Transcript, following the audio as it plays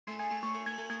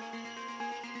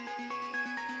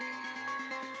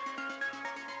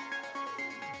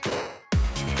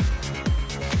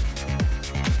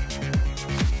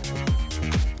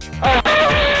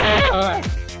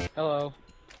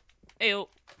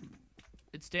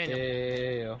It's Daniel.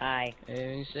 Ayo. Hi.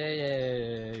 And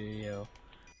say ayo.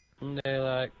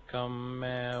 Daylight come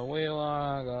and we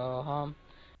wanna go home.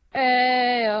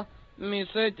 Ayo. Me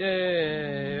say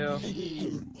ayo.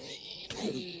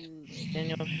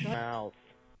 Daniel, shut out.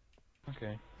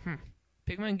 Okay.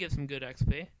 Pigmen give some good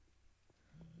XP.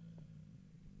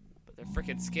 But they're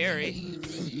freaking scary.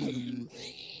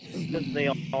 Because they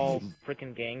all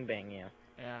freaking gangbang you.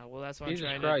 Yeah, well that's why Jesus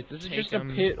I'm trying Christ, to this is take just a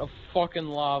them. pit of fucking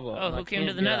lava. Oh, and I who came to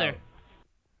can't the get nether? out.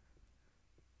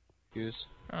 Goose.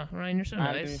 Oh, Ryan, you're so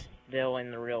I'm nice. still in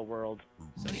the real world.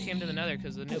 Somebody came to the nether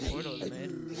because the new portal is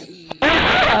made.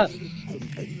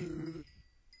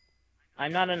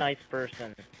 I'm not a nice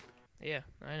person. Yeah,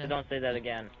 I know. So don't say that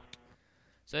again.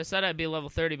 So I said I'd be level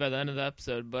 30 by the end of the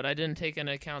episode, but I didn't take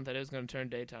into account that it was going to turn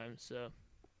daytime, so...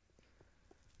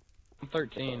 I'm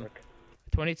 13.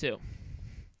 22.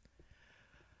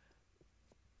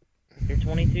 You're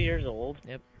 22 years old?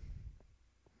 Yep.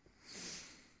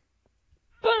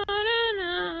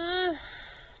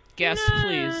 Guess,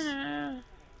 please.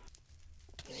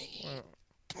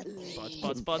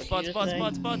 Butts. That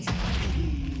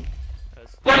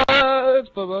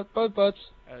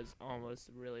was almost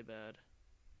really bad.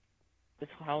 This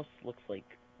house looks like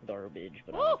garbage,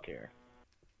 but I don't care.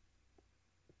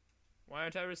 Why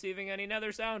aren't I receiving any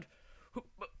nether sound?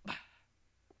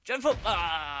 Gentle.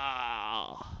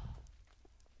 Ah!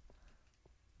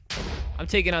 I'm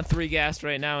taking on 3 gas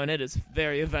right now, and it is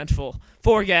very eventful.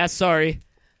 4 gas, sorry.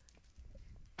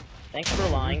 Thanks for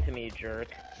lying to me, you jerk.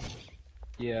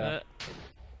 Yeah.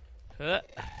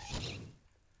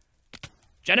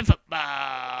 Jennifer.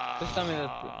 Just tell me this.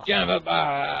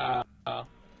 Jennifer.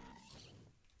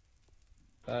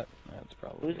 That's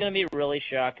probably. Who's gonna be really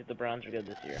shocked if the Browns are good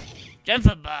this year?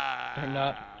 Jennifer.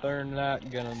 They're not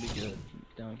gonna be good.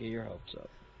 Don't get your hopes up.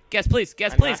 Guess, please.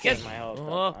 Guess, I'm please. not Guess. getting my hopes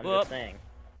up. I'm just saying.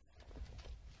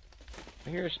 I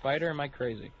hear a spider. Am I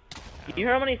crazy? Do you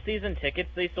hear how many season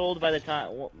tickets they sold by the time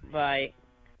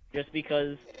just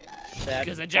because that?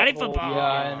 Because of Johnny whole- Football. Yeah,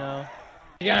 I know.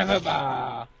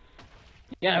 Jennifer.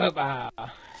 Jennifer. Shut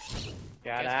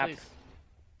Guess, up. please.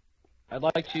 I'd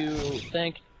like to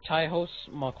thank Tyhos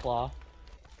Maklaw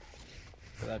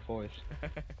for that voice.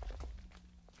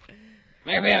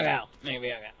 Maybe I'll go.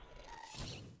 Maybe I'll go.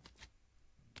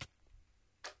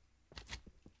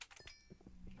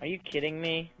 Are you kidding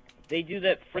me? They do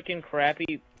that freaking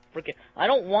crappy freaking. I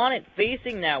don't want it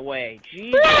facing that way.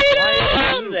 Jesus,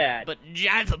 why do you do that? But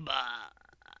Jennifer.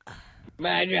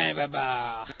 My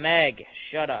Jennifer. Meg,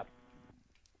 shut up.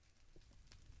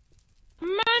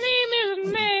 My name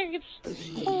is Meg.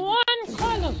 It's one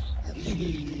color.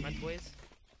 Montoys?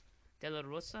 De La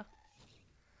Rosa?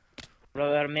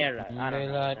 Romero. I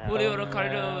don't know. Julio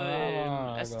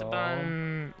Ricardo.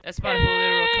 Esteban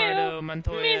Julio Ricardo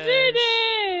Montoya.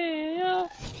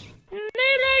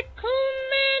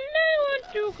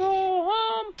 To go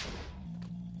home.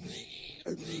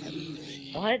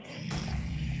 What?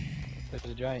 There's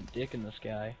a giant dick in the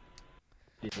sky.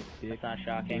 Dick, That's not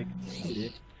shocking.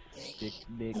 dick, dick.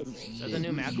 Is that the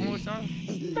new Macklemore song?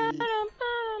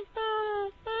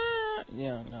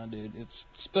 Yeah, no, dude, it's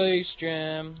Space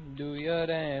Jam. Do your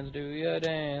dance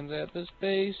at the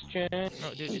Space Jam. No,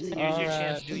 dude, here's your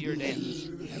chance to do your dance.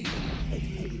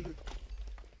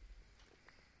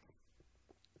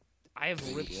 I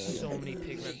have ripped so many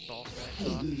pigment ball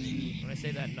fragments off. When I say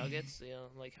that nuggets, you know,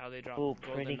 like how they drop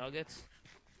golden nuggets.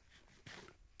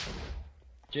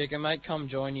 Jake, I might come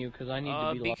join you because I need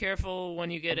to Be be careful when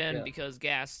you get in Yeah. because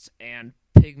ghasts and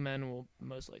pigmen will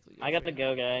most likely go I got for to you.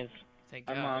 go, guys. Thank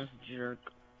My God. mom's jerk.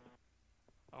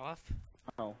 Off?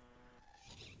 Oh.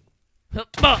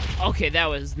 Okay, that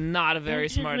was not a very That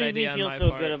just smart made idea on me my feel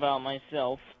so part. good about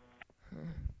myself.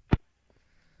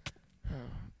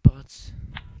 Butts.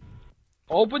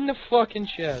 Open the fucking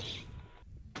chest.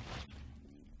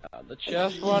 The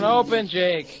chest won't open,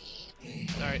 Jake.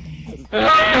 Sorry. It's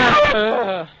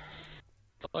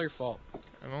all your fault.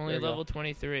 I'm only There you level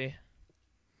 23.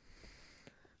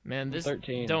 Man, this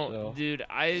 13, don't, so. dude.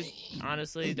 I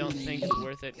honestly don't think it's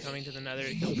worth it coming to the Nether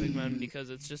to kill pigmen because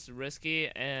it's just risky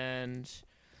and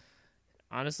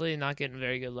honestly not getting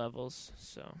very good levels.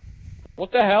 So.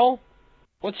 What the hell?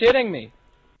 What's hitting me?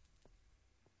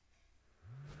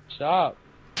 Stop.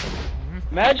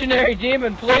 Imaginary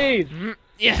demon, please.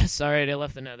 Yes. All right, I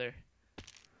left the Nether.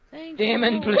 Thank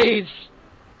Demon, you. please.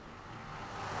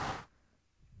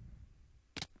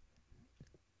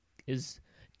 Is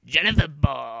Jennifer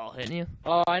Ball hitting you?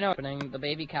 Oh, I know. The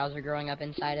baby cows are growing up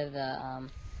inside of the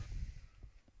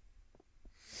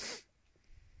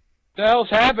What the hell's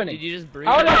happening? Did you just breathe?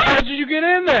 How the hell did you get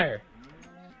in there?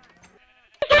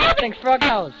 What's happening, Frog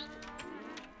House?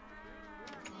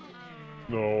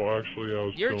 No, actually, I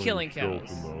was You're killing skeletons,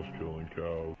 cows. I was killing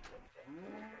cows.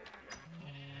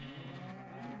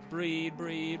 Breed,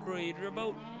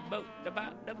 boat,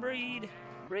 about the breed.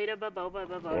 Breed a boat, I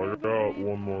got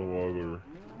one more leather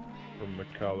from the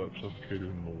cow that suffocated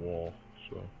in the wall,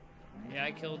 so. Yeah,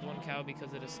 I killed one cow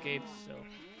because it escaped, so.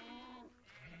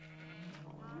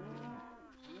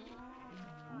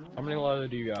 How many leather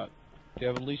do you got? Do you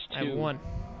have at least 2? I have 1.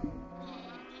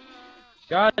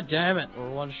 God damn it! We're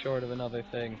one short of another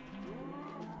thing.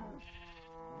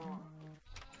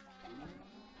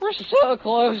 We're so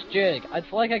close, Jake.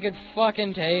 It's like I could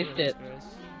fucking taste it.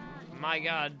 My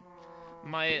god.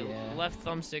 My Yeah. left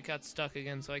thumbstick got stuck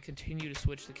again, so I continue to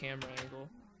switch the camera angle.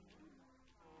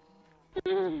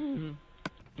 You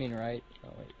mean right? Oh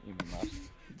wait, you mean left.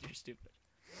 You're stupid.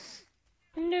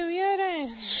 Do your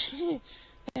dance.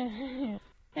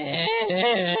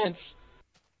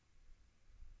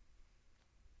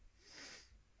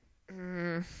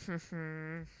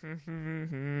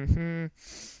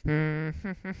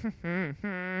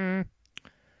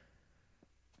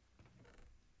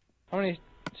 How many?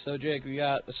 So Jake, we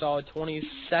got a solid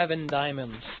 27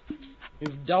 diamonds.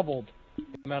 We've doubled the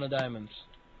amount of diamonds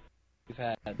we've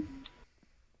had.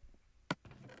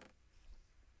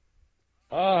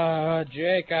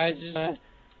 Jake, I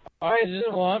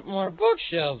just want more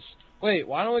bookshelves. Wait,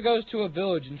 why don't we go to a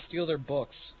village and steal their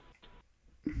books?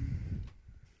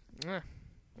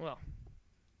 Well,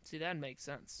 see, that makes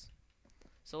sense.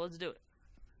 So let's do it.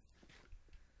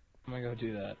 I'm gonna go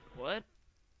do that. What?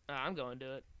 I'm going to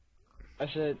do it. I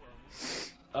said,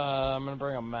 I'm gonna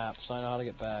bring a map so I know how to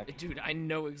get back. Dude, I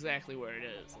know exactly where it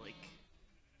is. Like,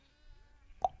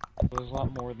 There's a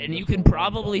lot more than and you just can one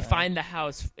probably map. find the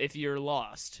house if you're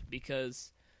lost,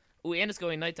 because... Ooh, and it's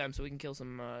going nighttime, so we can kill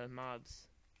some mobs.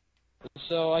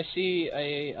 So I see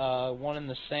a one in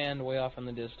the sand way off in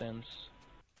the distance.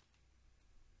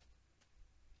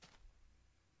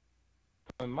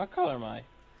 What color am I?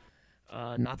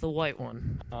 Not the white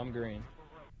one, I'm green.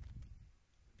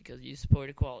 because you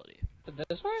support equality.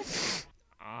 This way?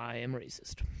 I am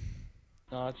racist.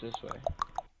 No, it's this way.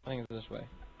 I think it's this way.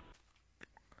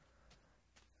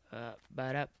 I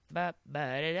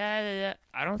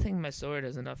don't think my sword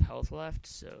has enough health left,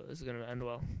 so this is gonna end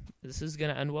well. This is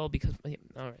gonna end well because...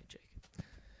 Alright, Jake.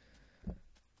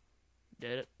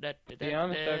 To be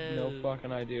honest, I have no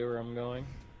fucking idea where I'm going.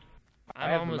 I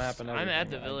have the map and I'm at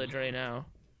everything, the village right now.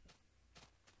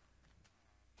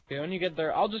 Okay, when you get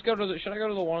there, I'll just go to the... Should I go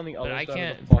to the one on the other But I side of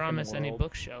can't the fucking promise any world?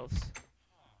 bookshelves.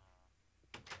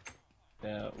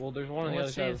 Yeah, well, there's one on the Well, other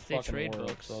let's see side if of the they fucking trade world,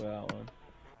 books. so that one.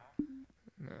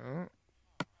 No.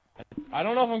 I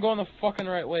don't know if I'm going the fucking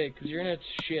right way, because you're gonna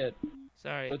shit.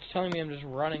 Sorry. It's telling me I'm just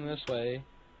running this way.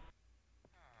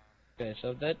 Okay,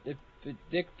 so if the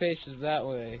dick faces that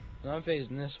way, and I'm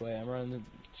facing this way, I'm running the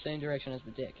same direction as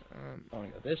the dick. I wanna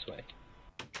go this way.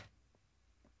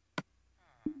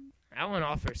 That one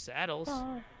offers saddles.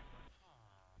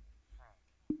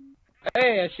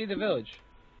 Hey, I see the village.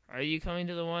 Are you coming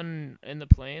to the one in the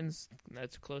plains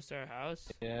that's close to our house?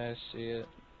 Yeah, I see it.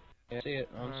 Yeah, I see it.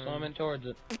 I'm swimming towards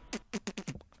it.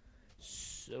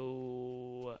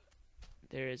 So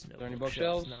there is no Are there any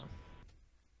bookshelves. bookshelves?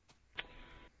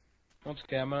 No.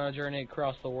 Okay, I'm gonna journey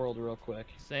across the world real quick.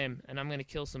 Same, and I'm gonna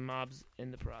kill some mobs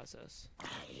in the process.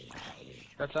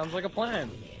 That sounds like a plan.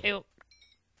 Hey, Let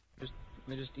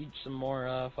me just eat some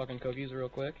more fucking cookies real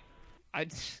quick. I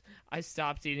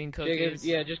stopped eating Yeah, cookies.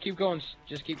 yeah, just keep going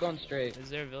straight. Is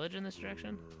there a village in this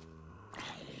direction?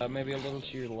 Maybe a little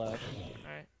to your left.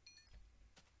 Alright.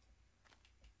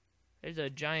 There's a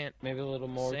giant Maybe a little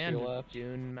more to sand your left.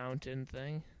 dune mountain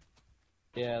thing.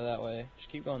 Yeah, that way. Just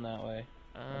keep going that way.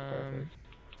 Perfect.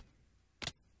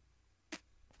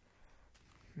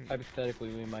 Hypothetically,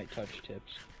 we might touch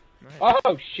tips. Nice.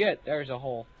 Oh shit! There's a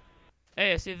hole.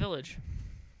 Hey, I see a village.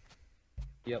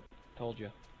 Yep, told you.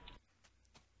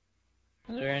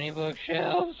 Is there any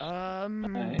bookshelves?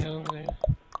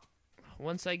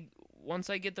 Once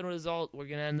I get the result, we're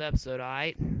gonna end the episode.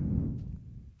 Alright.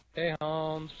 Hey,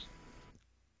 Holmes.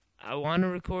 I want to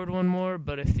record one more,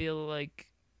 but I feel like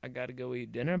I gotta go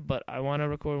eat dinner. But I want to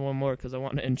record one more because I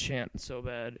want to enchant so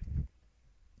bad.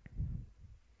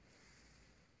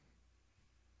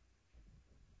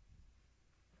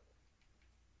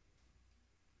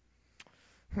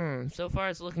 So far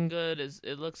it's looking good.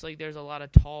 It looks like there's a lot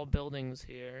of tall buildings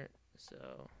here.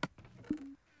 So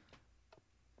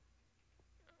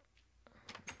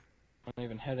I'm not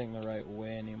even heading the right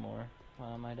way anymore.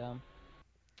 Wow, am I dumb?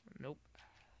 nope,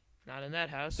 not in that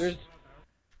house. There's...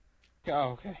 Oh,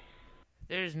 okay.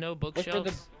 There's no for the-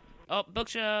 bookshelves. Oh,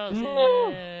 bookshelves! No.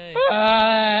 Yay!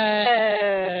 Hey!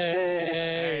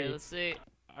 Alright, let's see.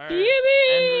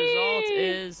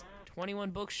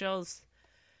 21 bookshelves.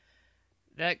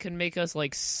 That could make us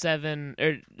like seven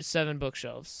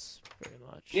bookshelves, pretty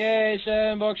much. Yay,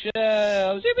 7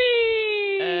 bookshelves!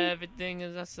 Yippee! Everything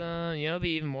is awesome. You know, it'd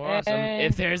be even more awesome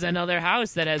if there's another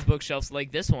house that has bookshelves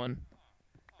like this one.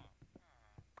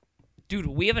 Dude,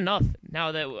 we have enough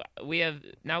now that we have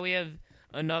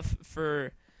enough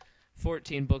for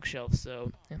 14 bookshelves.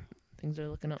 So yeah, things are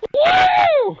looking up.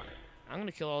 Woo! I'm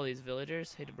gonna kill all these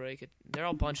villagers. Hate to break it. They're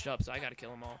all bunched up, so I gotta kill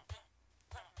them all.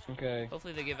 Okay.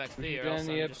 Hopefully they give We XP, should or else end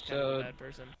I'm the just kind of a episode. bad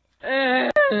person.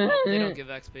 Oh, they don't give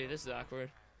XP. This is awkward.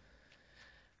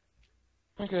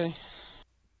 Okay.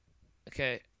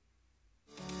 Okay,